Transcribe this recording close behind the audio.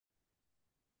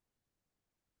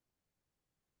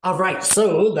All right.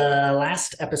 So the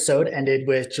last episode ended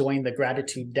with join the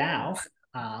Gratitude DAO,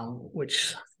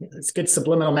 which is good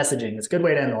subliminal messaging. It's a good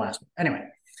way to end the last one. Anyway,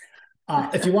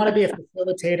 if you want to be a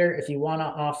facilitator, if you want to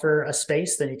offer a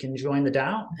space, then you can join the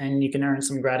DAO and you can earn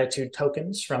some gratitude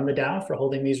tokens from the DAO for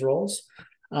holding these roles.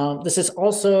 This is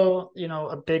also,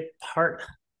 a big part.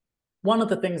 One of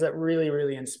the things that really,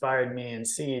 really inspired me in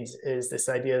Seeds is this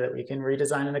idea that we can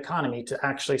redesign an economy to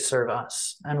actually serve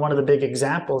us. And one of the big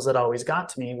examples that always got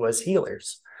to me was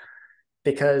healers,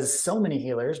 because so many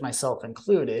healers, myself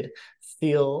included,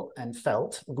 feel and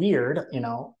felt weird,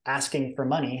 asking for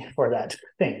money for that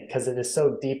thing, because it is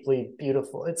so deeply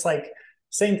beautiful. It's like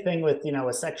same thing with,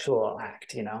 a sexual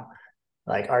act,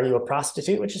 like, are you a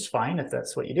prostitute? Which is fine if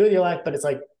that's what you do with your life, but it's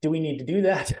like, do we need to do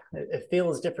that? It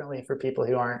feels differently for people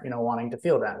who aren't, wanting to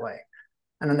feel that way.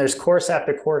 And then there's course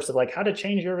after course of like how to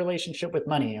change your relationship with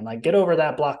money and like get over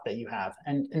that block that you have.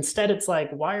 And instead, it's like,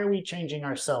 why are we changing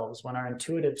ourselves when our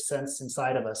intuitive sense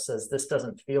inside of us says this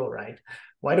doesn't feel right?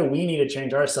 Why do we need to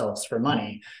change ourselves for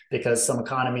money? Because some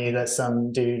economy that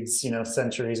some dudes,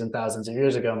 centuries and thousands of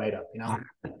years ago made up,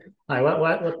 like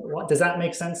what does that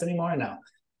make sense anymore? No.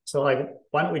 So like,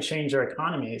 why don't we change our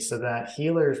economy so that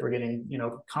healers were getting,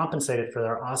 compensated for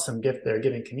their awesome gift they're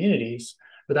giving communities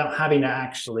without having to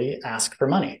actually ask for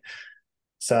money?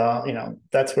 So,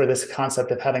 that's where this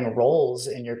concept of having roles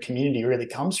in your community really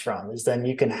comes from, is then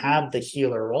you can have the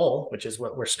healer role, which is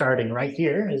what we're starting right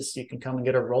here, is you can come and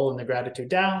get a role in the Gratitude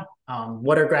DAO.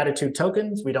 What are gratitude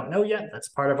tokens? We don't know yet. That's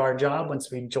part of our job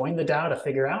once we join the DAO to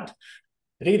figure out.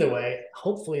 But either way,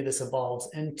 hopefully this evolves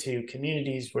into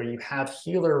communities where you have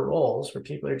healer roles where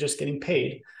people are just getting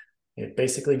paid,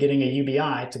 basically getting a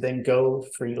UBI to then go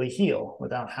freely heal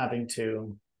without having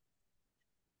to,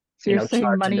 So you're saying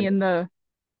charge into.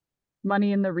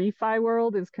 money in the refi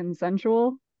world is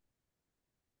consensual?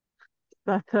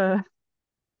 That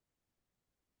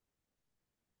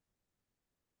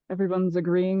everyone's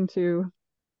agreeing to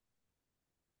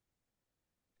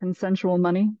consensual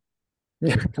money?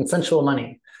 Consensual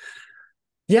money.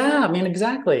 Yeah, I mean,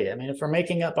 exactly. I mean, if we're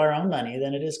making up our own money,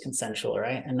 then it is consensual,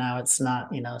 right? And now it's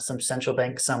not, some central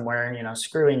bank somewhere,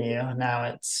 screwing you. Now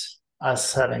it's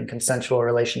us having consensual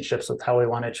relationships with how we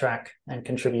want to track and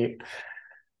contribute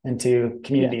into Yeah.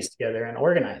 communities together and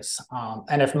organize.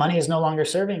 And if money is no longer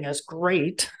serving us,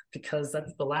 great, because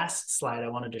that's the last slide I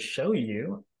wanted to show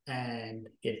you and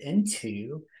get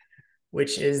into,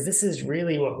 which is this is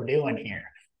really what we're doing here.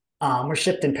 We're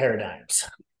shifting paradigms.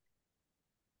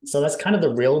 So that's kind of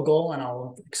the real goal, and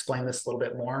I'll explain this a little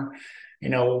bit more.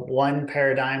 One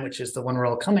paradigm, which is the one we're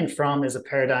all coming from, is a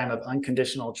paradigm of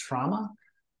unconditional trauma.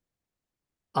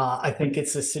 I think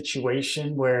it's a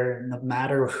situation where no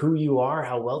matter who you are,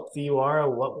 how wealthy you are,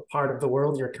 what part of the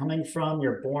world you're coming from,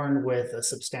 you're born with a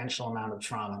substantial amount of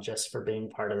trauma just for being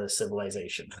part of the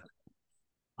civilization.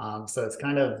 So it's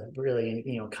kind of really,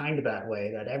 kind of that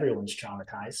way that everyone's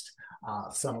traumatized.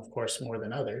 Some, of course, more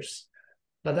than others.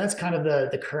 But that's kind of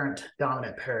the current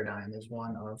dominant paradigm, is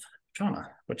one of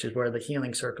trauma, which is where the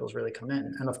healing circles really come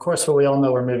in. And of course, what we all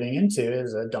know we're moving into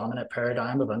is a dominant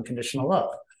paradigm of unconditional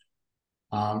love.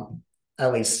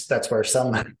 At least that's where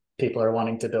some people are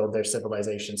wanting to build their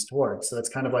civilizations towards. So that's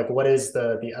kind of like, what is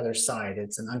the other side?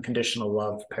 It's an unconditional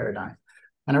love paradigm.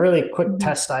 And a really quick Mhm.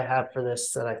 test I have for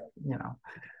this that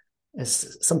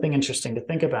is something interesting to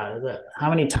think about, is that how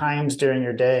many times during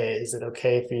your day is it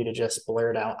okay for you to just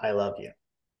blurt out, I love you?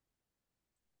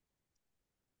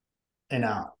 You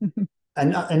know,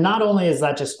 and not only is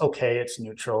that just okay, it's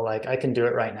neutral. Like, I can do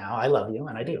it right now. I love you,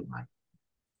 and I do.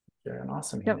 You're an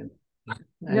awesome Yep. human,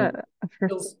 and Yeah, it for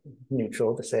feels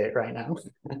neutral to say it right now.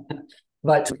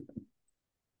 But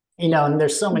and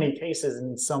there's so many cases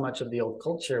in so much of the old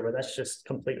culture where that's just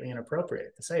completely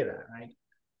inappropriate to say that, right?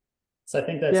 So I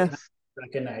think that's kind of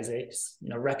yes.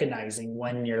 recognizing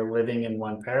when you're living in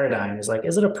one paradigm is like,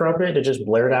 is it appropriate to just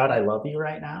blurt out, I love you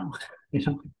right now? you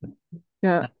know,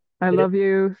 Yeah. I it, love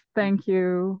you. Thank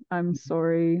you. I'm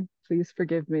sorry. Please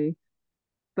forgive me.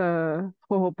 The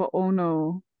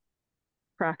Ho'oponopono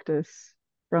practice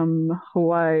from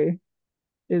Hawaii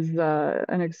is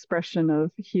an expression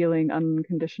of healing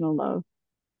unconditional love.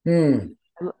 hmm.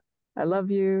 I love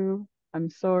you.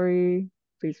 I'm sorry.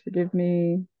 Please forgive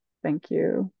me. Thank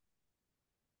you.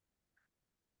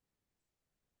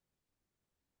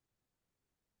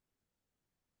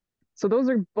 So those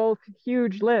are both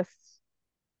huge lists.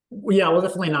 Yeah, we're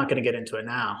definitely not going to get into it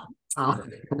now.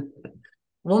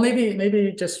 Well,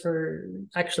 maybe just for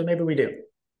actually, maybe we do.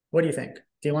 What do you think?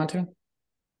 Do you want to?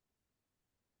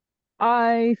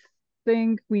 I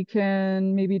think we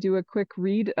can maybe do a quick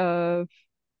read of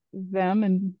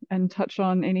them and touch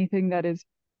on anything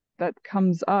that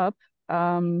comes up.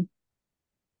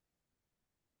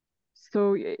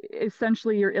 So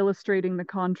essentially, you're illustrating the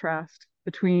contrast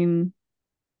between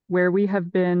where we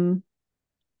have been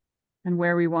and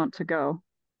where we want to go,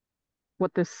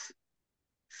 what this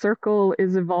circle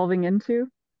is evolving into.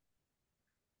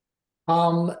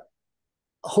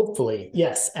 Hopefully,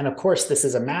 yes. And of course, this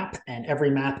is a map, and every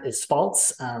map is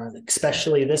false,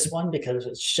 especially this one, because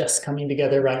it's just coming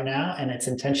together right now. And its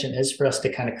intention is for us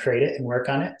to kind of create it and work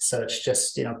on it. So it's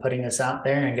just, putting this out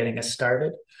there and getting us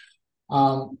started.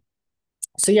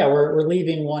 So yeah, we're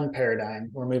leaving one paradigm,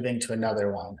 we're moving to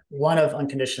another one of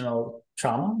unconditional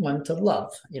trauma, one to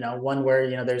love, one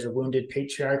where, there's a wounded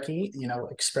patriarchy,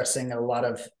 expressing a lot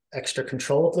of extra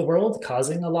control of the world,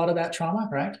 causing a lot of that trauma,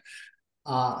 right?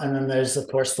 And then there's, of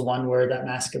course, the one where that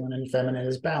masculine and feminine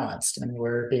is balanced, and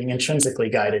we're being intrinsically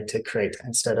guided to create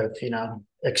instead of,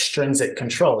 extrinsic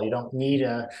control. You don't need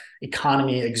a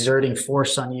economy exerting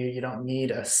force on you. You don't need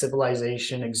a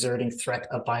civilization exerting threat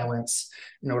of violence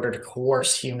in order to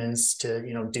coerce humans to,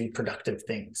 do productive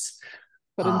things.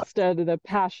 But instead, the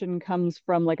passion comes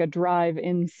from like a drive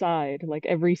inside, like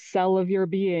every cell of your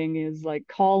being is like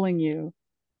calling you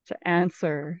to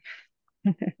answer.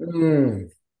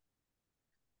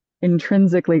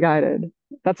 Intrinsically guided.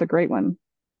 That's a great one.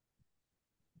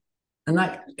 And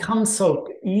that comes so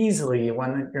easily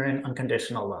when you're in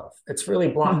unconditional love. It's really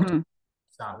blocked.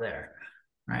 It's not there,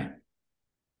 right?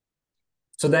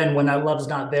 So then when that love's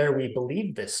not there, we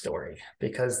believe this story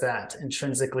because that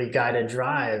intrinsically guided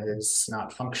drive is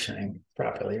not functioning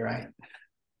properly, right?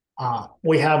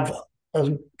 We have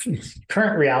a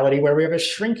current reality where we have a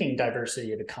shrinking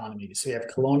diversity of economies. We have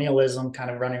colonialism kind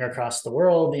of running across the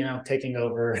world, taking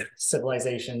over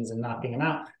civilizations and knocking them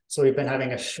out. So we've been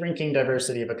having a shrinking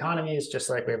diversity of economies, just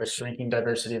like we have a shrinking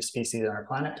diversity of species on our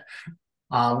planet.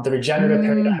 The regenerative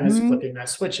paradigm is flipping that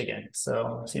switch again.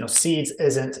 So, seeds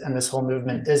isn't, and this whole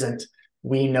movement isn't,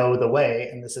 we know the way,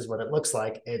 and this is what it looks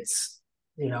like. It's,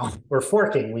 we're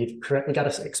forking. We got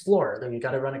to explore. We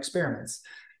got to run experiments.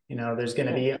 There's going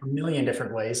to be a million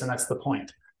different ways, and that's the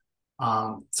point.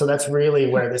 So that's really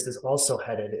where this is also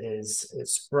headed, is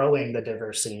it's growing the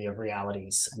diversity of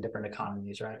realities and different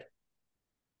economies, right?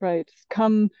 Right.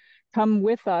 Come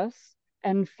with us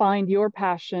and find your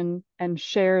passion and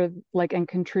share and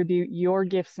contribute your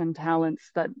gifts and talents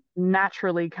that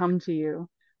naturally come to you.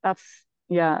 That's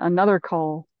another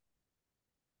call.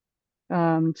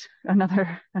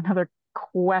 Another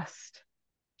quest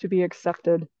to be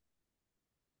accepted.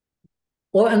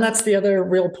 Well, and that's the other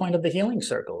real point of the healing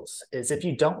circles, is if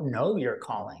you don't know your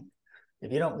calling,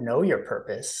 if you don't know your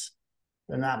purpose,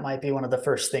 then that might be one of the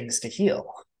first things to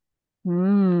heal.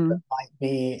 That might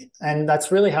be, and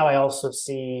that's really how I also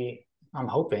see, I'm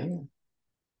hoping,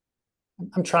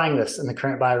 I'm trying this in the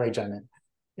current bioregenerate,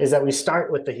 is that we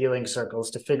start with the healing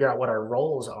circles to figure out what our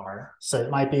roles are. So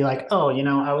it might be like, oh,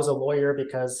 I was a lawyer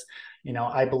because,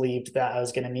 I believed that I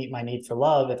was going to meet my need for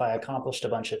love if I accomplished a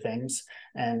bunch of things.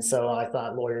 And so I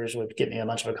thought lawyers would give me a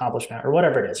bunch of accomplishment or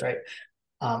whatever it is, right?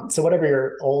 So whatever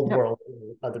your old world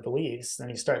other beliefs, then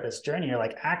you start this journey. You're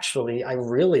like, actually, I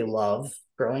really love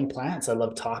growing plants. I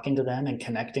love talking to them and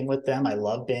connecting with them. I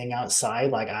love being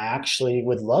outside. Like I actually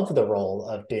would love the role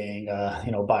of being a,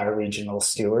 bioregional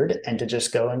steward and to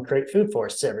just go and create food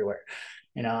forests everywhere.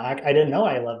 I didn't know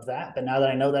I loved that, but now that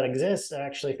I know that exists, I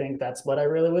actually think that's what I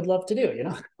really would love to do,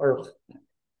 or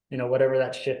whatever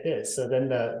that shift is. So then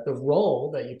the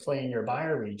role that you play in your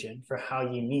bioregion for how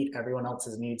you meet everyone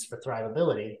else's needs for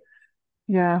thrivability.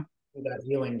 Yeah. That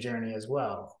healing journey as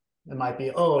well. It might be,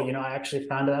 I actually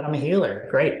found out I'm a healer.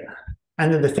 Great.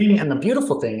 And then the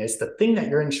beautiful thing is the thing that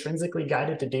you're intrinsically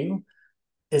guided to do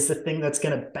is the thing that's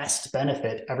going to best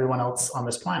benefit everyone else on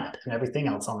this planet and everything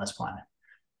else on this planet.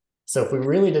 So if we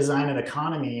really design an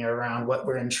economy around what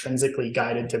we're intrinsically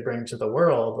guided to bring to the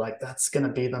world, like that's going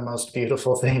to be the most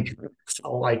beautiful thing.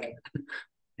 So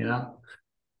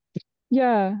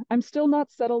Yeah, I'm still not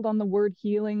settled on the word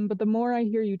healing, but the more I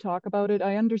hear you talk about it,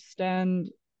 I understand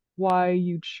why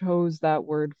you chose that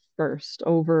word first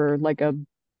over like a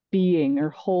being or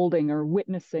holding or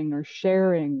witnessing or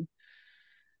sharing.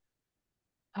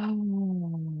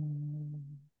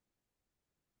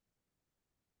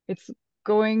 It's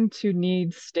going to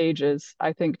need stages,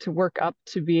 I think, to work up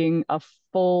to being a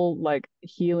full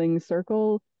healing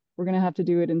circle. We're going to have to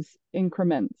do it in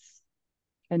increments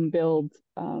and build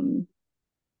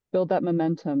that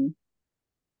momentum.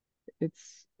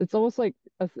 It's almost like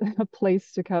a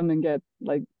place to come and get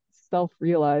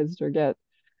self-realized or get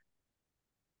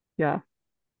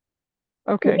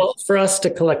okay. Well, for us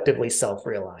to collectively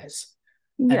self-realize.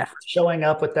 And Yeah. if we're showing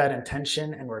up with that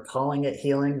intention and we're calling it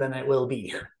healing, then it will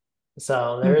be.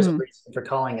 So there is a Mm-hmm. reason for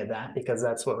calling it that, because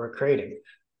that's what we're creating.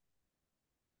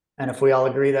 And if we all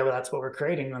agree that that's what we're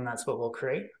creating, then that's what we'll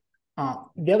create.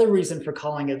 The other reason for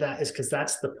calling it that is because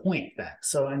that's the point then.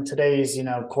 So in today's,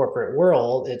 corporate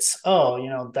world, it's,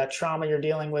 oh, that trauma you're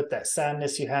dealing with, that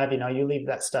sadness you have, you leave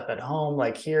that stuff at home.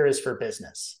 Like, here is for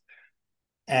business.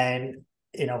 And,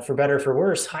 for better or for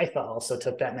worse, Haifa also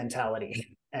took that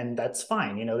mentality. And that's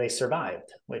fine. They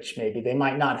survived, which maybe they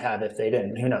might not have if they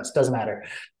didn't. Who knows? Doesn't matter.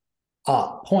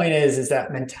 Point is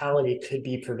that mentality could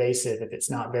be pervasive if it's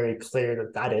not very clear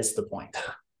that that is the point.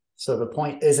 So the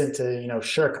point isn't to,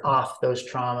 shirk off those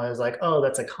traumas like, oh,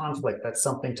 that's a conflict. That's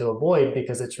something to avoid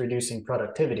because it's reducing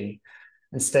productivity.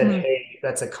 Instead, Mm. hey,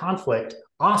 that's a conflict.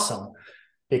 Awesome.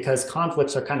 Because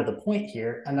conflicts are kind of the point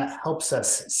here. And that helps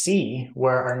us see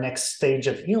where our next stage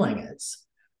of healing is.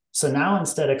 So now,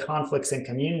 instead of conflicts in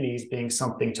communities being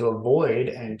something to avoid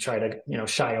and try to,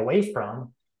 shy away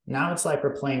from, now it's like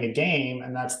we're playing a game,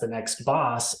 and that's the next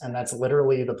boss, and that's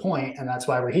literally the point, and that's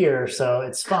why we're here. So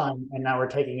it's fun, and now we're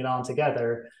taking it on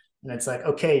together. And it's like,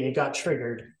 okay, you got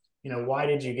triggered. Why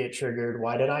did you get triggered?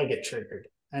 Why did I get triggered?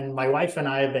 And my wife and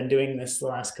I have been doing this the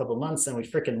last couple of months, and we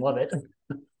freaking love it.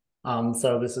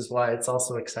 So this is why it's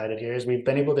also excited here, is we've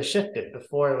been able to shift it.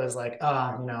 Before it was like,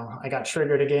 I got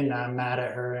triggered again. Now I'm mad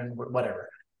at her and whatever.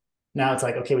 Now it's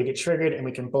like, okay, we get triggered, and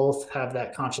we can both have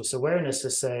that conscious awareness to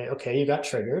say, okay, you got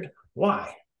triggered.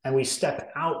 Why? And we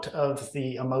step out of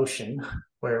the emotion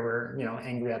where we're,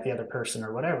 angry at the other person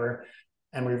or whatever.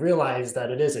 And we realize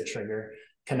that it is a trigger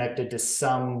connected to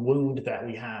some wound that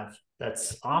we have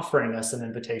that's offering us an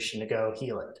invitation to go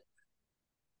heal it.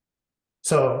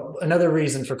 So another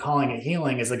reason for calling it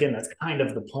healing is, again, that's kind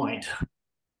of the point,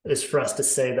 is for us to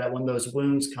say that when those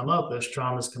wounds come up, those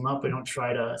traumas come up, we don't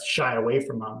try to shy away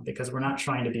from them, because we're not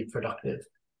trying to be productive,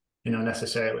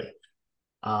 necessarily.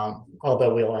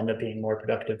 Although we'll end up being more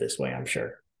productive this way, I'm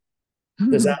sure.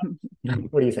 Does that,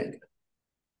 what do you think?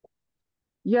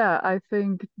 Yeah, I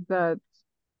think that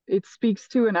it speaks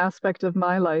to an aspect of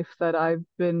my life that I've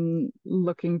been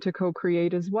looking to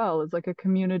co-create as well, as like a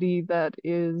community that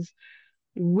is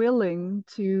willing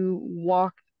to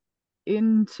walk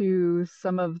into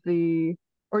some of the,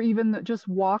 or even just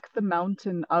walk the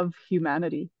mountain of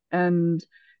humanity. And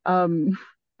um,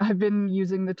 I've been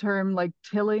using the term like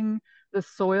tilling the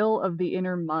soil of the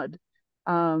inner mud.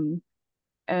 Um,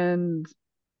 and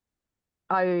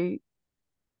I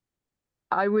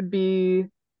I would be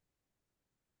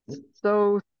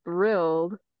so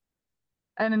thrilled.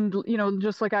 And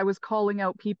just like I was calling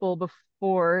out people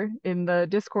before in the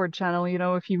Discord channel,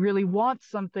 if you really want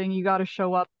something, you got to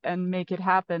show up and make it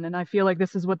happen. And I feel like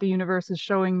this is what the universe is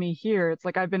showing me here. It's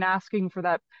like I've been asking for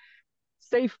that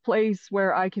safe place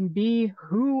where I can be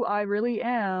who I really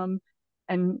am.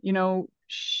 And,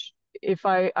 if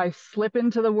I slip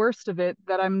into the worst of it,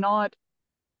 that I'm not,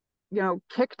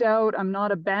 kicked out, I'm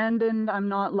not abandoned, I'm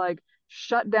not like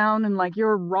shut down and like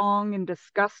you're wrong and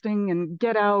disgusting and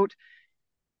get out.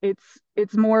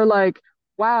 It's more like,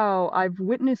 wow, I've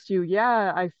witnessed you.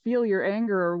 Yeah, I feel your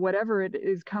anger or whatever it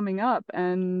is coming up.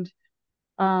 And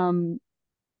um,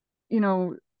 you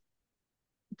know,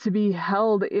 to be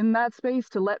held in that space,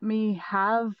 to let me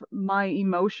have my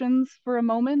emotions for a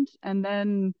moment, and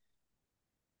then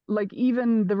like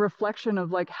even the reflection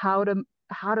of like how to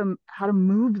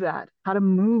move that, how to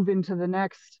move into the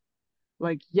next,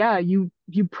 like, yeah, you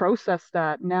process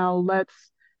that. Now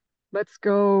let's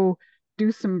go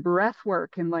do some breath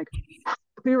work and like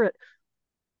clear it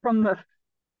from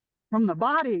the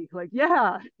body. Like,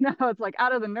 yeah, no, it's like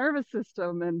out of the nervous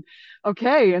system. And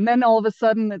okay, and then all of a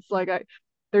sudden it's like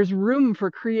there's room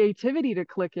for creativity to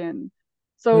click in.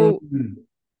 So Mm-hmm.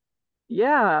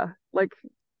 yeah, like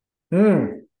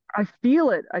Mm. I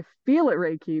feel it,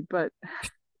 Reiki, but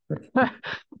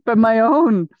but my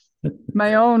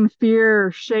own fear,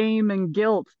 shame, and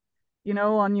guilt,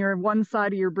 on your one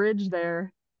side of your bridge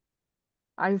there,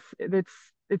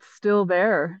 it's still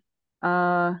there.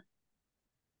 uh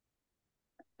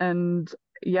and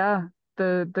yeah,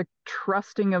 the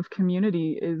trusting of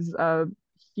community is a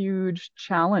huge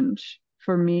challenge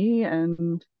for me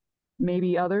and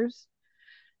maybe others.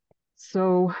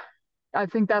 So I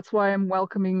think that's why I'm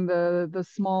welcoming the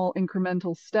small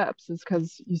incremental steps, is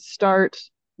because you start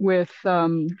with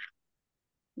what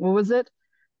was it?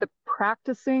 The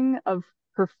practicing of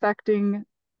perfecting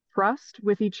trust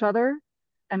with each other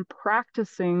and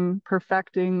practicing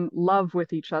perfecting love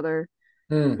with each other,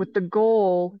 with Mm. the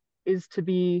goal is to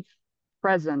be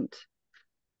present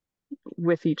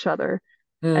with each other.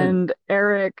 Mm. And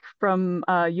Eric from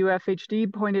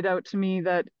UFHD pointed out to me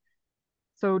that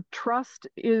so trust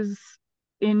is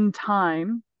in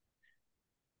time,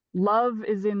 love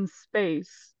is in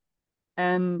space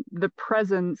and the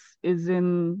presence is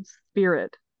in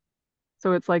spirit.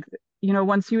 So it's like,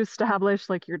 once you establish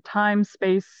like your time,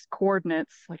 space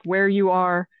coordinates, like where you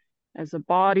are as a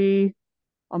body,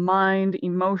 a mind,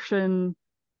 emotion,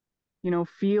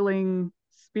 feeling,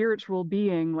 spiritual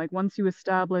being, like once you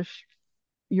establish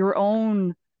your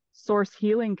own source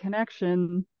healing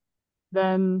connection,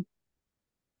 then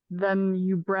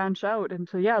you branch out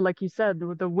into, yeah, like you said,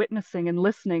 the witnessing and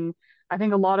listening. I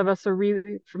think a lot of us are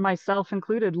really, for myself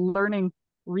included,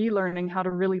 relearning how to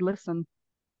really listen.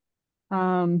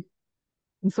 And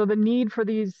so the need for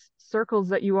these circles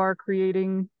that you are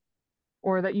creating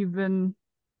or that you've been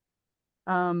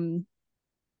I'm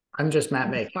just Matt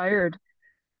Make. inspired.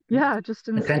 Yeah, just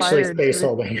Potentially inspired space to,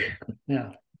 holding.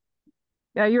 Yeah.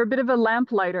 yeah, you're a bit of a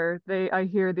lamplighter. I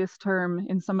hear this term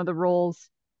in some of the roles.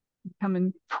 Come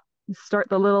and start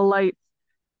the little light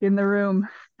in the room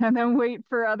and then wait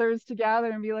for others to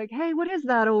gather and be like, hey, what is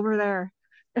that over there?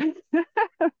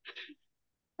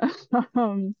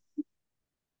 um,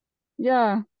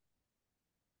 yeah.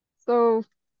 So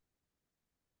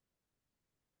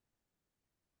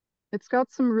it's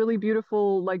got some really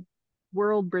beautiful like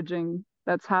world bridging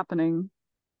that's happening.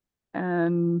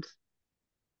 And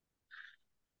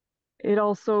it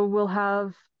also will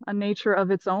have a nature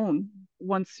of its own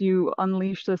once you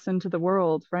unleash this into the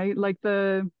world, right? Like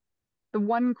the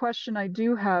one question I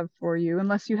do have for you,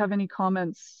 unless you have any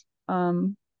comments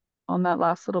on that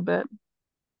last little bit,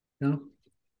 No.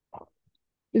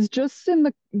 is just in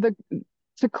the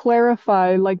to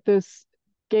clarify like this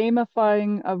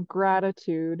gamifying of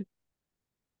gratitude.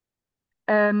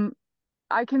 And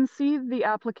I can see the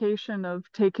application of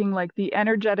taking like the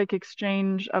energetic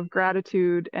exchange of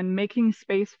gratitude and making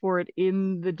space for it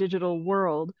in the digital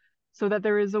world so that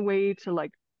there is a way to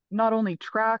like not only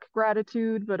track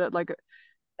gratitude, but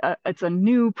it's a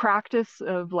new practice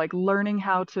of like learning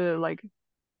how to like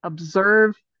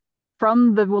observe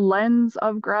from the lens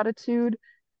of gratitude.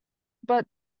 But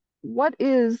what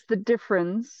is the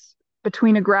difference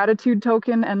between a gratitude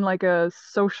token and like a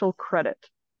social credit?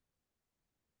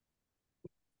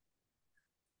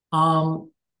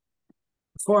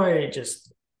 Before I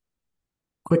just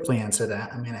quickly answer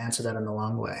that, I'm going to answer that in the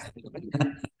long way.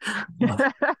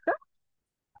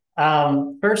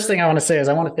 First thing I want to say is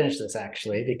I want to finish this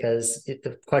actually, because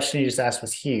the question you just asked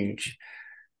was huge.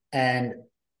 And,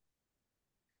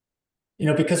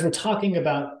 because we're talking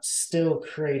about still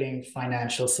creating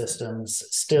financial systems,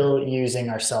 still using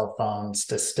our cell phones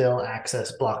to still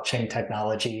access blockchain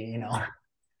technology,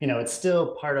 it's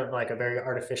still part of like a very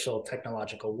artificial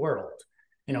technological world.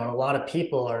 And a lot of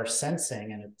people are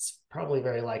sensing, and it's probably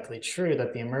very likely true,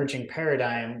 that the emerging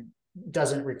paradigm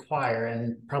doesn't require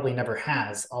and probably never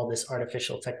has all this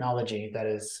artificial technology that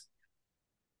is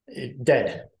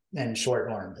dead and short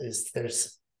norm.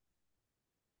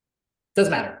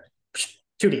 Doesn't matter,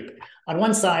 too deep. On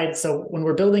one side, so when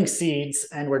we're building seeds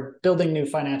and we're building new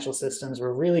financial systems,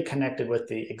 we're really connected with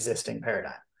the existing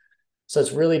paradigm. So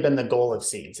it's really been the goal of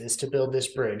seeds, is to build this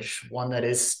bridge, one that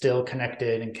is still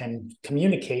connected and can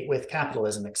communicate with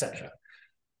capitalism, etc.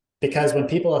 Because when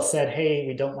people have said, hey,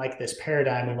 we don't like this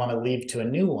paradigm, we want to leave to a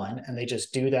new one, and they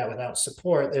just do that without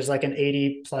support, there's like an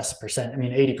 80+%. I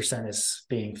mean, 80% is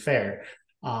being fair.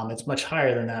 It's much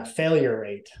higher than that failure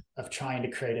rate of trying to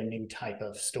create a new type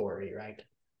of story, right?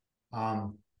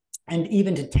 And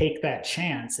even to take that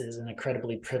chance is an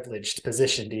incredibly privileged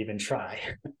position to even try.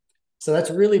 So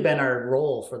that's really been our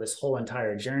role for this whole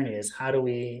entire journey, is how do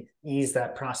we ease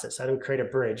that process? How do we create a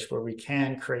bridge where we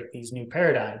can create these new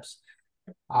paradigms?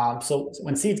 So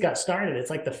when seeds got started,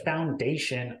 it's like the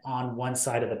foundation on one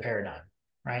side of the paradigm,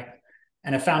 right?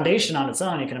 And a foundation on its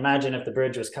own, you can imagine if the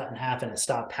bridge was cut in half and it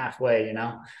stopped halfway,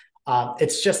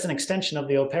 it's just an extension of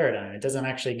the old paradigm. It doesn't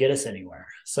actually get us anywhere.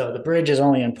 So the bridge is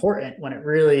only important when it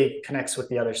really connects with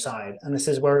the other side. And this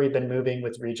is where we've been moving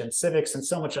with Regen Civics and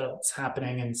so much else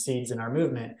happening in seeds in our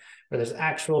movement, where there's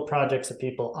actual projects of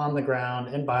people on the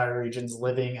ground in bioregions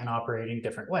living and operating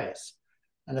different ways.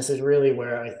 And this is really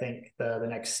where I think the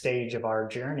next stage of our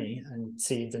journey and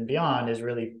seeds and beyond is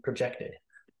really projected,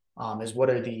 is what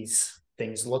are these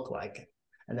things look like?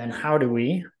 And then how do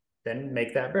we then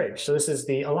make that bridge? So this is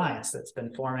the alliance that's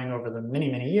been forming over the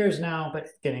many, many years now, but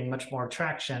getting much more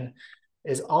traction,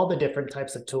 is all the different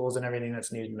types of tools and everything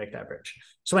that's needed to make that bridge.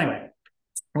 So anyway,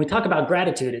 when we talk about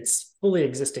gratitude, it's fully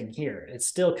existing here. It's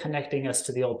still connecting us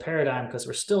to the old paradigm because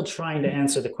we're still trying to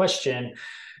answer the question,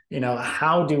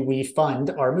 how do we fund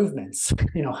our movements?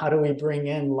 How do we bring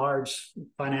in large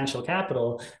financial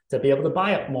capital to be able to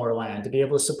buy up more land, to be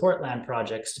able to support land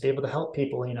projects, to be able to help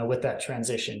people, with that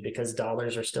transition, because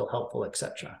dollars are still helpful,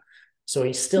 etc. So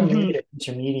you still need an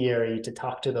intermediary to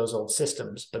talk to those old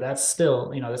systems, but that's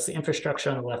still, that's the infrastructure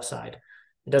on the left side.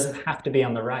 It doesn't have to be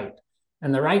on the right.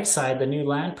 And the right side, the new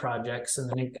land projects and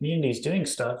the new communities doing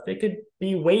stuff, they could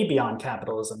be way beyond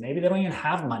capitalism. Maybe they don't even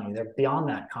have money. They're beyond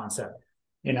that concept,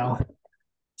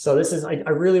 So this is, I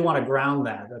really want to ground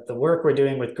that the work we're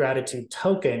doing with Gratitude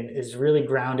Token is really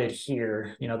grounded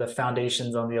here, the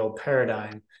foundations on the old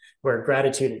paradigm where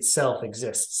gratitude itself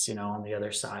exists, on the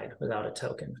other side without a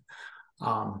token.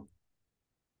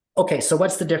 Okay, so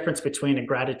what's the difference between a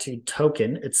gratitude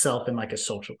token itself and like a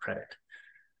social credit?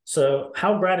 So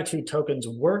how gratitude tokens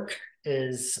work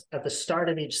is at the start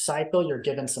of each cycle, you're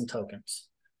given some tokens.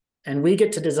 And we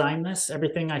get to design this.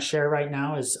 Everything I share right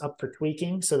now is up for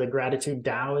tweaking. So the Gratitude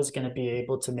DAO is going to be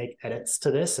able to make edits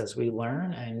to this as we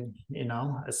learn and,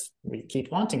 as we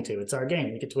keep wanting to. It's our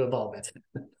game. We get to evolve it.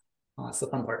 Oh, that's the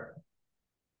fun part.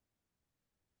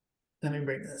 Let me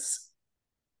bring this.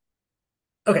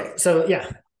 Okay, so yeah,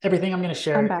 everything I'm going to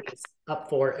share is up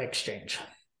for exchange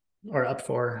or up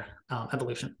for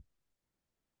evolution.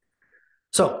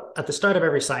 So at the start of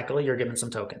every cycle, you're given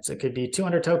some tokens. It could be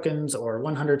 200 tokens or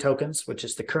 100 tokens, which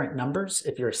is the current numbers.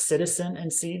 If you're a citizen in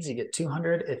seeds, you get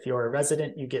 200. If you're a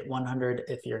resident, you get 100.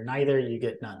 If you're neither, you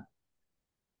get none.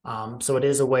 So it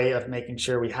is a way of making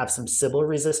sure we have some Sybil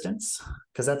resistance,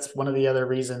 because that's one of the other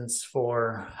reasons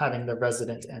for having the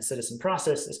resident and citizen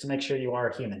process is to make sure you are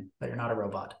a human, that you're not a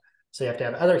robot. So you have to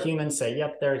have other humans say,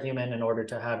 yep, they're a human in order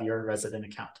to have your resident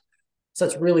account. So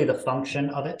that's really the function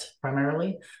of it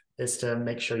primarily, is to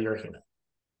make sure you're a human.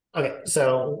 Okay,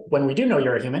 so when we do know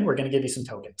you're a human, we're going to give you some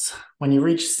tokens. When you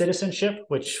reach citizenship,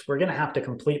 which we're going to have to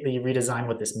completely redesign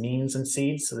what this means in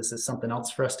seeds, so this is something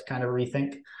else for us to kind of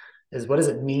rethink, is what does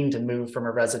it mean to move from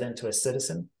a resident to a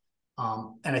citizen?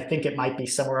 And I think it might be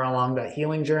somewhere along that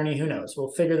healing journey. Who knows?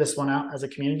 We'll figure this one out as a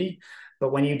community.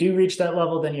 But when you do reach that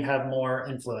level, then you have more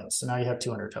influence. So now you have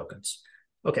 200 tokens.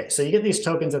 Okay, so you get these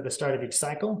tokens at the start of each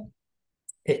cycle.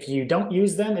 If you don't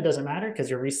use them, it doesn't matter because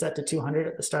you're reset to 200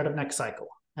 at the start of next cycle.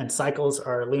 And cycles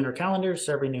are lunar calendars,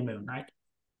 so every new moon, right?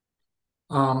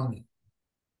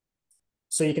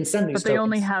 So you can send these tokens.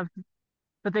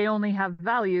 But they only have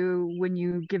value when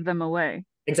you give them away.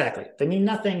 Exactly. They mean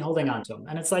nothing holding on to them.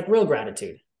 And it's like real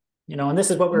gratitude, and this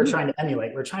is what we're trying to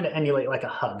emulate. We're trying to emulate like a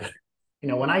hug.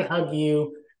 When I hug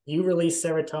you, you release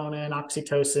serotonin,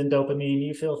 oxytocin, dopamine,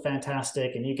 you feel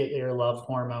fantastic, and you get your love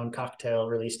hormone cocktail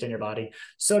released in your body.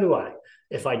 So do I.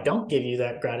 If I don't give you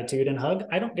that gratitude and hug,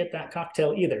 I don't get that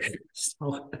cocktail either.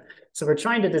 So we're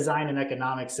trying to design an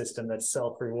economic system that's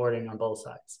self-rewarding on both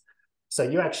sides. So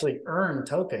you actually earn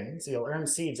tokens. You'll earn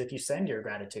seeds if you send your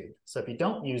gratitude. So if you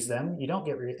don't use them, you don't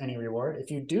get any reward. If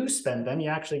you do spend them, you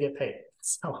actually get paid.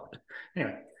 So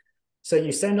anyway, so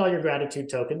you send all your gratitude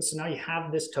tokens. So now you have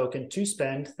this token to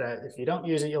spend that if you don't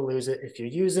use it, you'll lose it. If you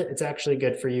use it, it's actually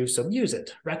good for you. So use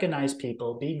it. Recognize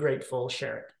people. Be grateful.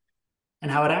 Share it. And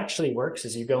how it actually works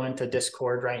is you go into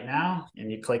Discord right now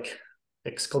and you click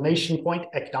exclamation point,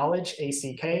 acknowledge,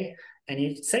 ACK, and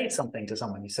you say something to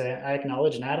someone. You say, I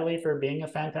acknowledge Natalie for being a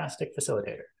fantastic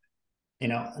facilitator,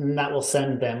 and that will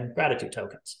send them gratitude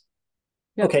tokens.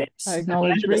 Yep. Okay. I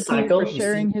acknowledge Rieki for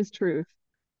sharing his truth.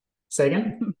 Say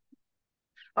again?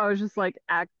 I was just like,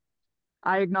 I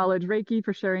acknowledge Rieki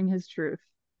for sharing his truth.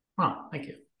 Oh, thank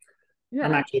you. Yeah.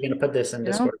 I'm actually going to put this in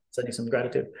Discord, sending some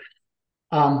gratitude.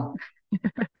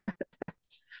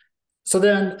 So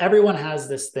then everyone has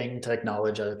this thing to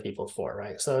acknowledge other people for,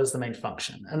 right? So that is the main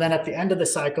function. And then at the end of the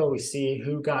cycle, we see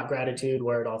who got gratitude,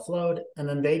 where it all flowed, and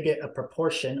then they get a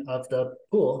proportion of the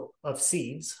pool of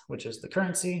seeds, which is the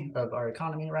currency of our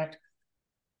economy, right?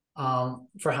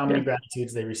 For how many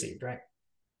gratitudes they received, right?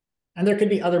 And there could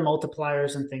be other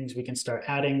multipliers and things we can start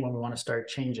adding when we want to start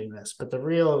changing this. But the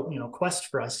real, quest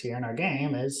for us here in our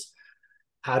game is,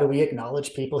 how do we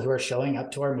acknowledge people who are showing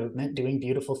up to our movement, doing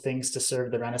beautiful things to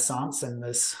serve the Renaissance and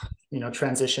this,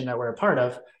 transition that we're a part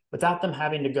of, without them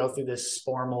having to go through this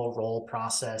formal role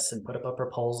process and put up a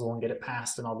proposal and get it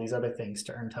passed and all these other things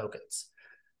to earn tokens.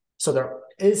 So there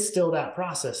is still that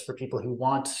process for people who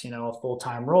want, a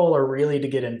full-time role or really to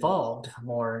get involved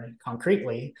more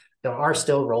concretely. There are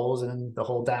still roles in the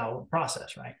whole DAO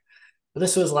process, right?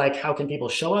 This was like, how can people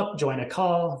show up, join a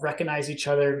call, recognize each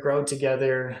other, grow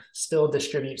together, still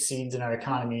distribute seeds in our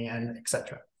economy, and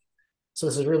etc. So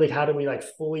this is really, how do we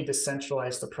fully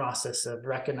decentralize the process of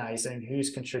recognizing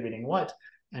who's contributing what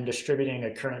and distributing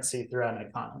a currency throughout an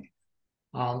economy.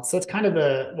 So that's kind of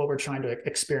what we're trying to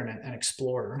experiment and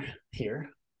explore here.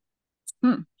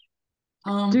 Do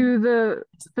the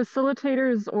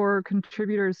facilitators or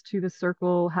contributors to the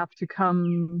circle have to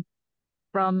come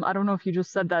from, I don't know if you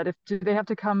just said that, if do they have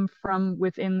to come from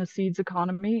within the seeds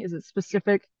economy? Is it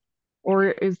specific, or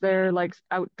is there like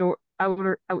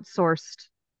outsourced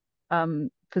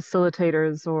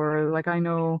facilitators, or like I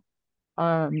know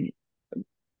um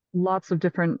lots of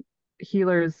different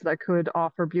healers that could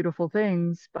offer beautiful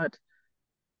things, but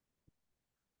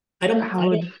I how don't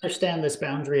would understand this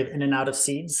boundary of in and out of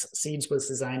seeds. Seeds was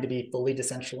designed to be fully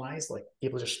decentralized, like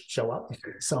people just show up.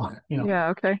 So, yeah,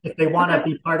 okay. if they want to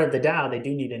Okay. be part of the DAO, they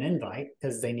do need an invite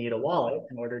because they need a wallet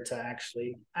in order to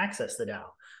actually access the DAO.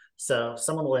 So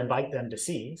someone will invite them to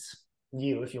seeds,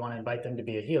 you, if you want to invite them to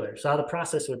be a healer. So how the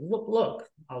process would look,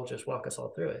 I'll just walk us all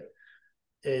through it,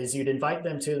 is you'd invite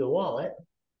them to the wallet.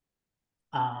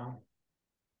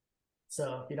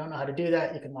 So if you don't know how to do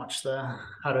that, you can watch the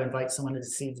how to invite someone to the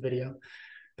seeds video.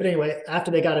 But anyway,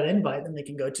 after they got an invite, then they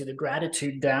can go to the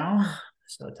Gratitude DAO.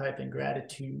 So type in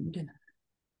gratitude.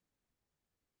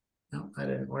 No, that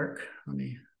didn't work. Let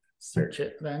me search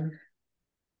it then.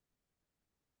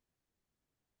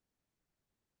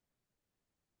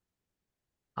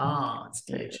 It's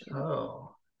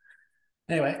DHO.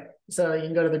 Anyway, so you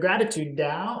can go to the Gratitude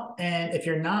DAO. And if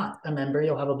you're not a member,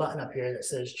 you'll have a button up here that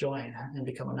says join and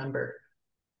become a member.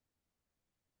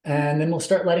 And then we'll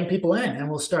start letting people in, and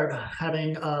we'll start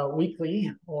having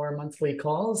weekly or monthly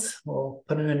calls. We'll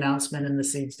put an announcement in the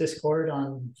Seeds Discord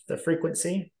on the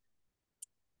frequency.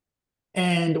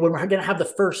 And when we're going to have the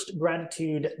first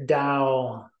Gratitude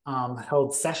DAO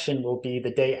held session will be the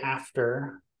day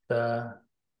after the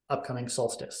upcoming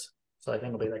solstice. So I think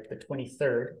it'll be like the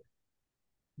 23rd.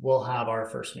 We'll have our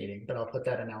first meeting, but I'll put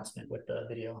that announcement with the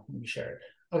video when we share it.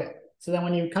 Okay, so then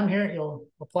when you come here, you'll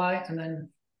apply, and then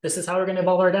this is how we're going to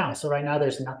evolve our DAO. So right now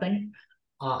there's nothing.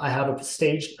 I have a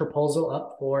staged proposal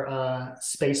up for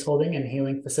space holding and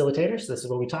healing facilitators. This is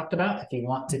what we talked about. If you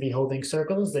want to be holding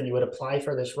circles, then you would apply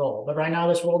for this role. But right now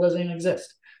this role doesn't even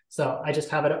exist. So I just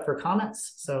have it up for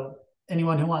comments. So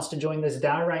anyone who wants to join this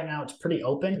DAO right now, it's pretty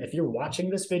open. If you're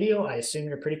watching this video, I assume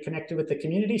you're pretty connected with the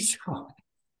community. So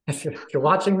if you're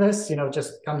watching this,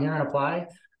 just come here and apply.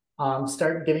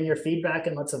 Start giving your feedback,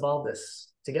 and let's evolve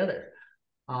this together.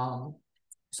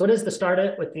 So it is to start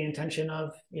it with the intention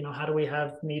of, how do we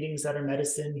have meetings that are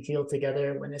medicine, heal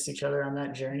together, witness each other on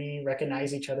that journey,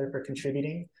 recognize each other for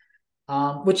contributing,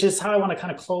 which is how I want to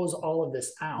kind of close all of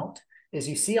this out, is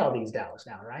you see all these DAOs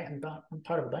now, right? I'm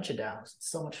part of a bunch of DAOs.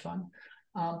 It's so much fun.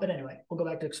 But anyway, we'll go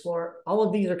back to explore. All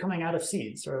of these are coming out of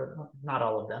seeds, or not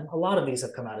all of them. A lot of these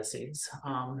have come out of seeds.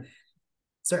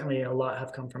 Certainly a lot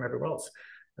have come from everywhere else,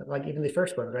 like even the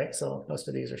first one, right? So most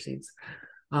of these are seeds.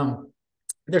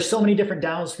 There's so many different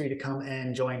DAOs for you to come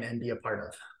and join and be a part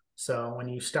of. So when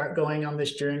you start going on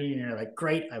this journey and you're like,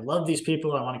 great, I love these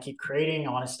people, I want to keep creating,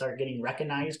 I want to start getting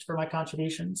recognized for my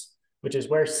contributions, which is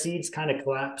where seeds kind of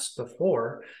collapsed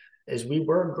before, is we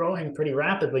were growing pretty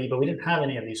rapidly, but we didn't have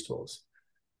any of these tools.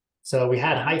 So we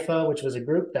had Haifa, which was a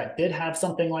group that did have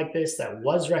something like this, that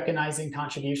was recognizing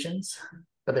contributions,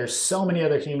 but there's so many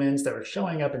other humans that were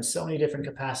showing up in so many different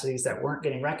capacities that weren't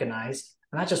getting recognized,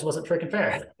 and that just wasn't freaking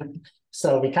fair.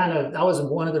 So that was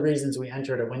one of the reasons we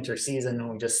entered a winter season, and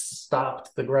we just stopped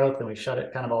the growth and we shut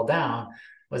it kind of all down,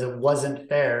 was it wasn't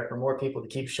fair for more people to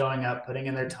keep showing up, putting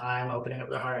in their time, opening up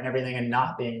their heart and everything, and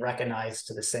not being recognized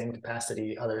to the same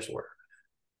capacity others were.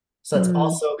 So that's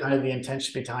also kind of the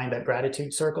intention behind that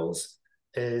gratitude circles,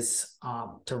 is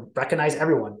to recognize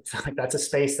everyone. Like that's a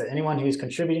space that anyone who's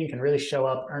contributing can really show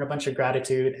up, earn a bunch of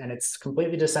gratitude, and it's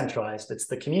completely decentralized. It's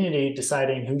the community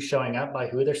deciding who's showing up by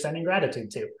who they're sending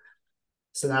gratitude to.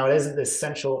 So now it isn't this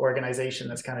central organization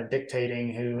that's kind of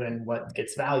dictating who and what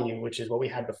gets value, which is what we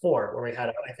had before, where we had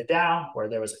a DAO, where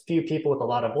there was a few people with a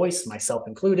lot of voice, myself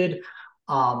included,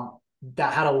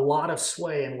 that had a lot of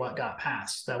sway in what got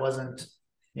passed. That wasn't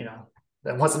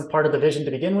part of the vision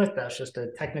to begin with. That's just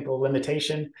a technical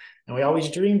limitation. And we always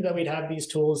dreamed that we'd have these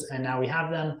tools, and now we have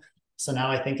them. So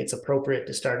now I think it's appropriate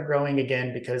to start growing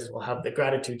again, because we'll have the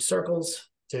gratitude circles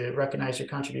to recognize your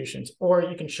contributions, or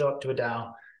you can show up to a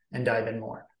DAO and dive in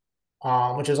more,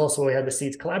 which is also why we have the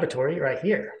Seeds Collaboratory right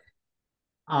here.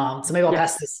 So maybe I'll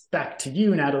pass this back to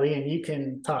you, Natalie, and you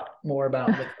can talk more about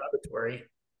the collaboratory,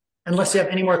 unless you have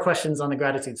any more questions on the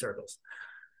gratitude circles.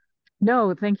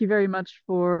 No, thank you very much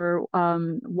for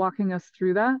walking us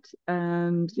through that.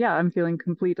 And yeah, I'm feeling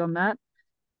complete on that.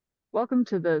 Welcome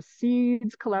to the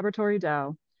Seeds Collaboratory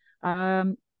DAO.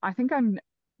 I think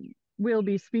we'll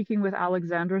be speaking with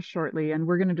Alexandra shortly, and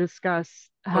we're going to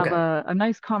have a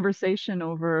nice conversation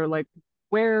over like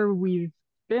where we've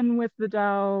been with the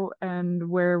DAO and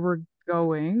where we're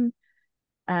going.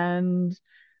 And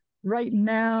right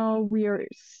now we are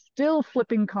still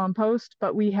flipping compost,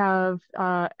 but we have,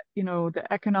 the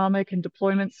economic and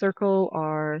deployment circle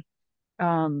are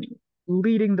um,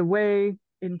 leading the way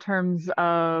in terms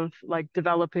of like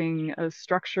developing a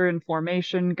structure and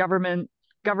formation.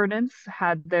 Governance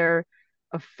had their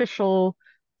official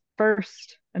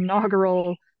first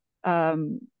inaugural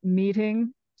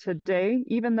meeting today,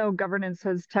 even though governance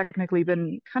has technically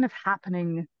been kind of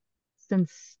happening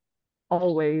since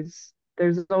always.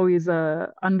 There's always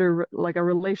a under like a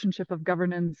relationship of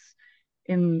governance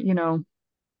in,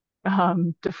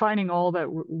 defining all that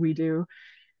we do.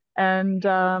 And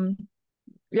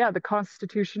yeah, the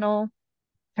Constitutional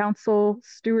Council,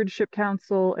 Stewardship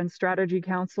Council, and Strategy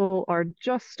Council are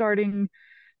just starting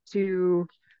to,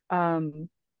 um,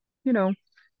 you know,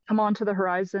 come onto the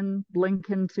horizon, blink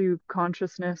into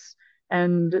consciousness,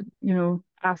 and,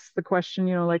 ask the question,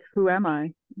 like, who am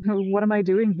I? What am I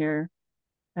doing here?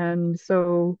 And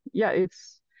so, yeah,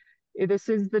 this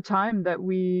is the time that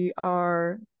we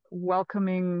are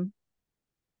welcoming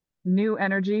new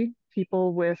energy,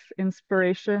 people with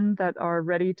inspiration that are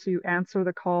ready to answer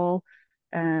the call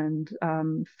and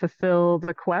fulfill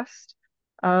the quest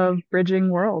of bridging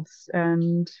worlds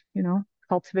and,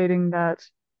 cultivating that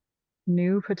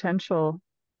new potential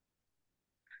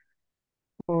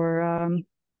for,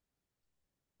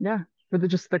 yeah, for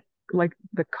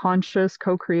the conscious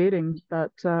co-creating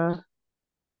that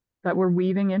we're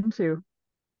weaving into.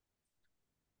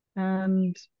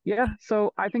 And yeah,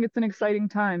 so I think it's an exciting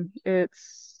time.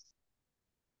 It's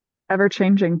ever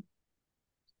changing.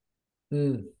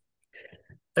 Mm.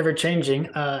 Ever changing,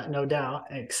 no doubt.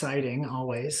 Exciting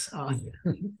always.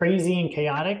 Crazy and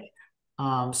chaotic,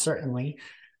 certainly.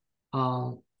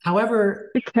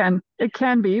 However, It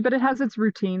can be, but it has its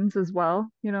routines as well.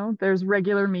 There's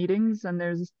regular meetings and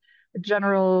there's a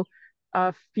general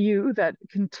few that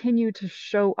continue to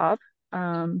show up.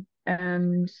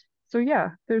 And so yeah,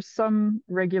 there's some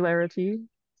regularity,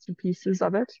 some pieces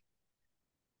of it,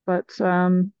 but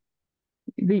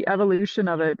the evolution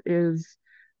of it is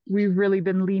we've really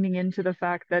been leaning into the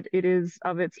fact that it is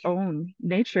of its own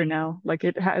nature now. Like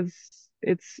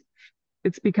it's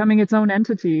becoming its own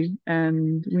entity,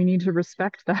 and we need to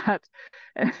respect that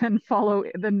and follow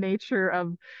the nature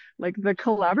of like the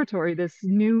collaboratory, this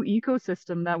new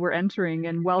ecosystem that we're entering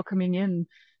and welcoming in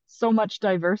so much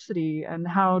diversity, and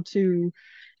how to,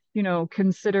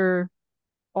 consider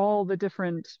all the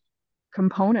different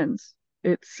components.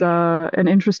 It's an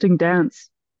interesting dance.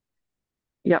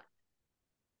 Yep.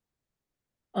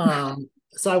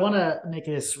 so I want to make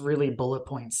this really bullet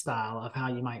point style of how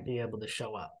you might be able to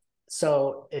show up.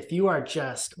 So if you are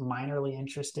just minorly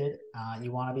interested,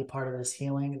 you want to be part of this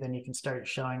healing, then you can start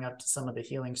showing up to some of the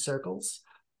healing circles.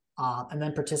 And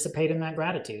then participate in that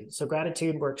gratitude. So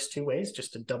gratitude works two ways,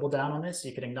 just to double down on this.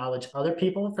 You can acknowledge other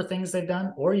people for things they've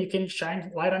done, or you can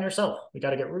shine light on yourself. We got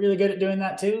to get really good at doing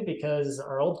that too, because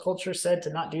our old culture said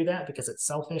to not do that because it's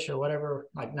selfish or whatever.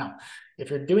 Like, no, if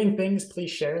you're doing things,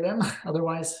 please share them.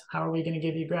 Otherwise, how are we going to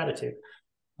give you gratitude?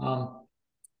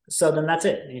 So then that's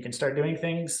it. You can start doing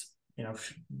things,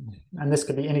 and this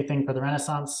could be anything for the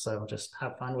Renaissance. So just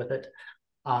have fun with it.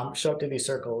 Show up to these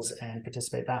circles and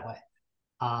participate that way.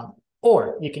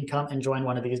 Or you can come and join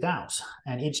one of these DAOs,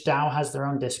 and each DAO has their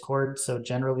own Discord. So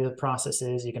generally the process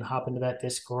is you can hop into that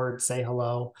Discord, say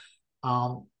hello.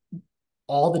 All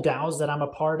the DAOs that I'm a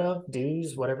part of,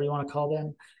 dues, whatever you want to call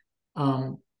them,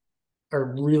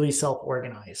 are really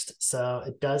self-organized. So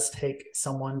it does take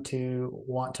someone to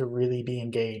want to really be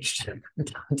engaged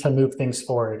to move things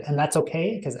forward. And that's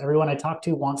okay, because everyone I talk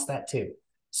to wants that too.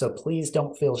 So please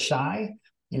don't feel shy.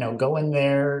 Go in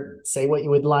there, say what you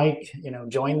would like,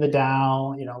 join the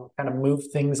DAO, kind of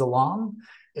move things along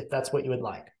if that's what you would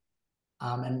like.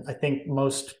 And I think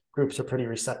most groups are pretty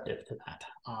receptive to that.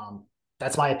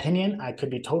 That's my opinion. I could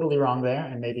be totally wrong there.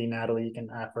 And maybe Natalie, you can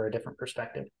offer a different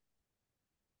perspective.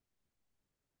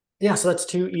 Yeah, so that's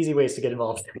two easy ways to get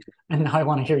involved. And now I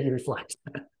want to hear you reflect.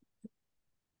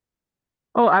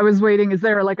 Oh, I was waiting. Is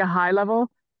there like a high level?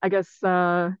 I guess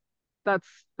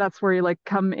that's where you like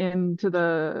come into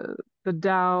the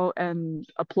DAO and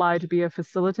apply to be a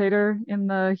facilitator in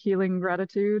the healing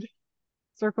gratitude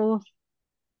circle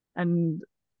and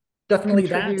Definitely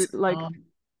that. contribute. Like,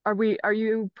 are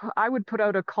you, I would put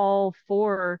out a call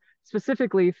for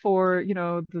specifically for,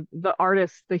 the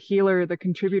artists, the healer, the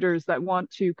contributors that want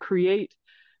to create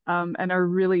and are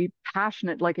really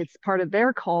passionate, like it's part of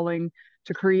their calling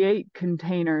to create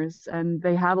containers, and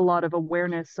they have a lot of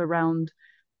awareness around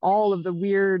all of the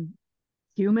weird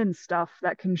human stuff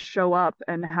that can show up,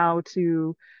 and how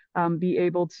to, be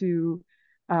able to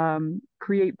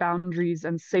create boundaries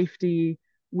and safety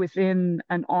within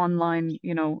an online,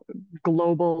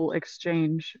 global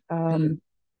exchange.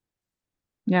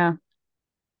 Yeah,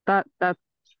 that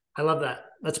I love that.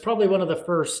 That's probably one of the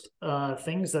first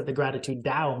things that the Gratitude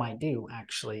DAO might do,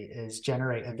 actually, is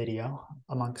generate a video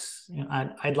amongst,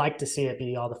 I'd like to see it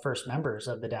be all the first members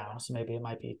of the DAO. So maybe it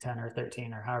might be 10 or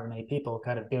 13 or however many people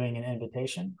kind of doing an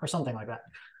invitation or something like that.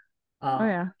 Oh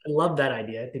yeah. I love that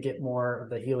idea, to get more of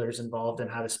the healers involved and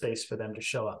have a space for them to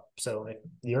show up. So if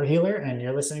you're a healer and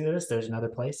you're listening to this, there's another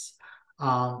place.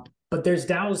 But there's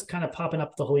DAOs kind of popping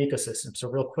up the whole ecosystem. So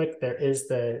real quick, there is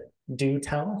the Do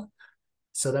Tell.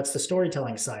 So that's the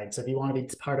storytelling side. So if you want to be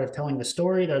part of telling the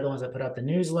story, they're the ones that put out the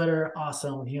newsletter.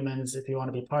 Awesome humans. If you want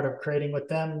to be part of creating with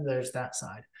them, there's that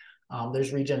side.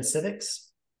 There's Regen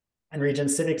Civics. And Regen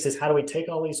Civics is how do we take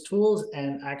all these tools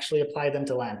and actually apply them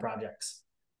to land projects?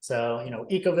 So,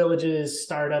 eco villages,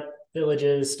 startup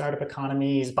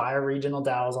economies, bioregional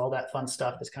DAOs, all that fun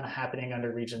stuff is kind of happening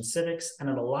under Regen Civics and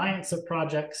an alliance of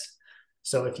projects.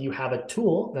 So if you have a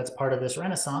tool that's part of this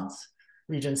renaissance,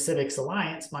 Regen Civics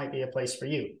Alliance might be a place for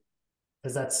you,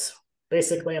 because that's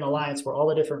basically an alliance where all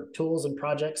the different tools and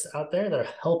projects out there that are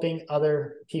helping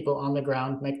other people on the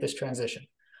ground make this transition.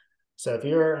 So if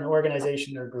you're an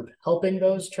organization or group helping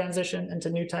those transition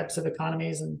into new types of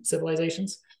economies and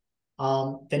civilizations,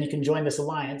 then you can join this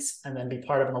alliance and then be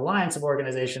part of an alliance of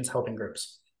organizations helping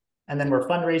groups. And then we're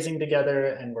fundraising together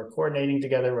and we're coordinating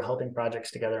together, we're helping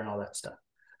projects together and all that stuff.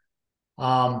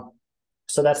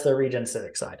 So that's the Regen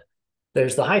Civic side.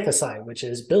 There's the HIFA side, which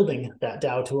is building that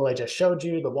DAO tool I just showed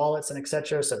you, the wallets and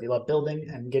etc. So if you love building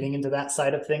and getting into that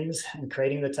side of things and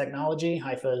creating the technology,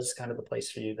 HIFA is kind of the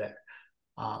place for you there,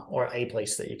 or a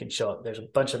place that you can show up. There's a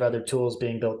bunch of other tools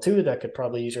being built too that could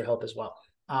probably use your help as well.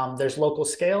 There's local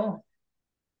scale,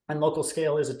 and local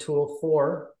scale is a tool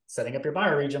for setting up your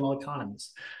bioregional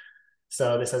economies.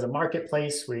 So this has a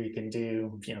marketplace where you can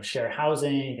do, share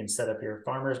housing, you can set up your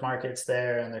farmers markets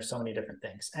there, and there's so many different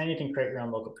things. And you can create your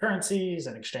own local currencies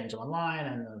and exchange them online,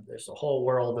 and there's a whole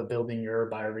world of building your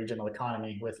bioregional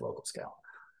economy with local scale.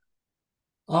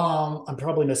 I'm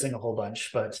probably missing a whole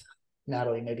bunch, but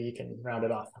Natalie, maybe you can round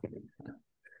it off.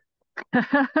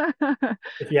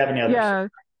 If you have any others.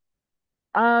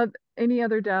 Yeah. Any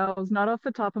other DAOs? Not off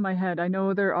the top of my head. I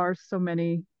know there are so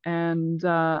many, and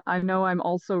I know I'm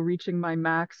also reaching my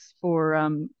max for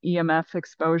EMF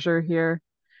exposure here.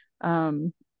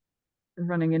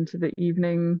 Running into the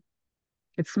evening.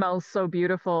 It smells so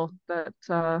beautiful that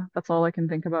that's all I can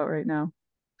think about right now.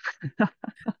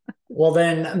 Well,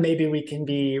 then maybe we can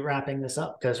be wrapping this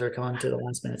up because we're coming to the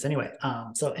last minutes anyway.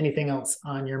 So anything else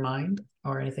on your mind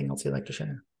or anything else you'd like to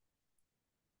share?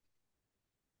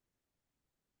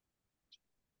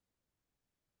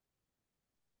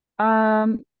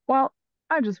 Well,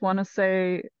 I just want to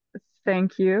say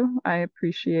thank you. I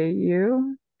appreciate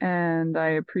you, and I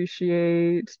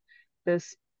appreciate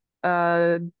this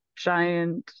uh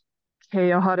giant,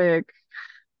 chaotic,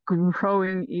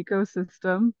 growing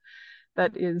ecosystem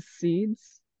that is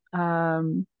seeds. I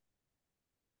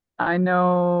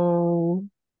know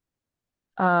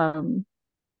um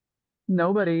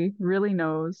nobody really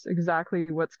knows exactly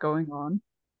what's going on.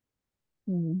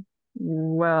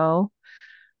 Well,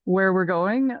 where we're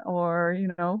going or,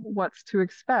 what's to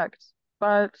expect.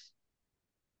 But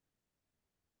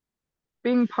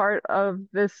being part of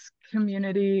this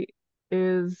community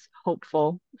is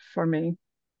hopeful for me.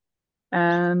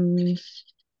 And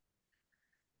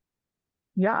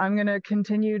yeah, I'm going to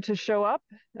continue to show up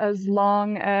as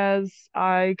long as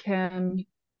I can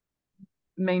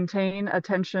maintain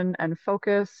attention and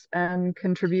focus and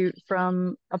contribute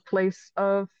from a place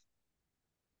of,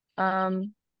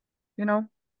 um, you know,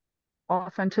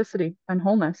 authenticity and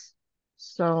wholeness.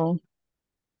 So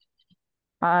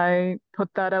I put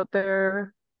that out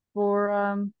there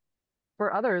for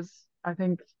others. I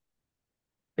think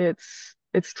it's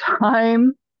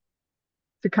time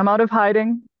to come out of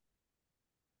hiding,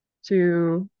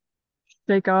 to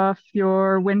shake off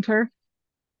your winter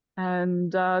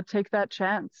and take that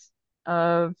chance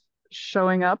of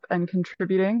showing up and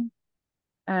contributing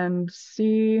and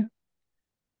see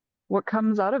what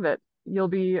comes out of it. You'll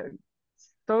be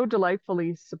so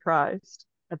delightfully surprised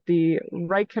at the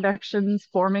right connections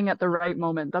forming at the right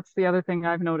moment. That's the other thing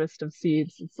I've noticed of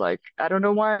seeds. It's like, I don't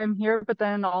know why I'm here, but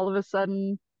then all of a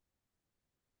sudden,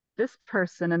 this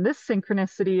person and this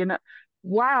synchronicity, and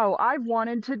wow, I've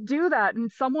wanted to do that, and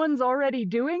someone's already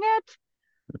doing it.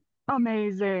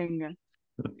 Amazing.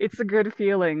 It's a good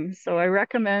feeling. So I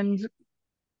recommend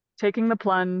taking the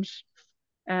plunge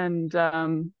and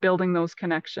building those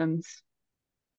connections.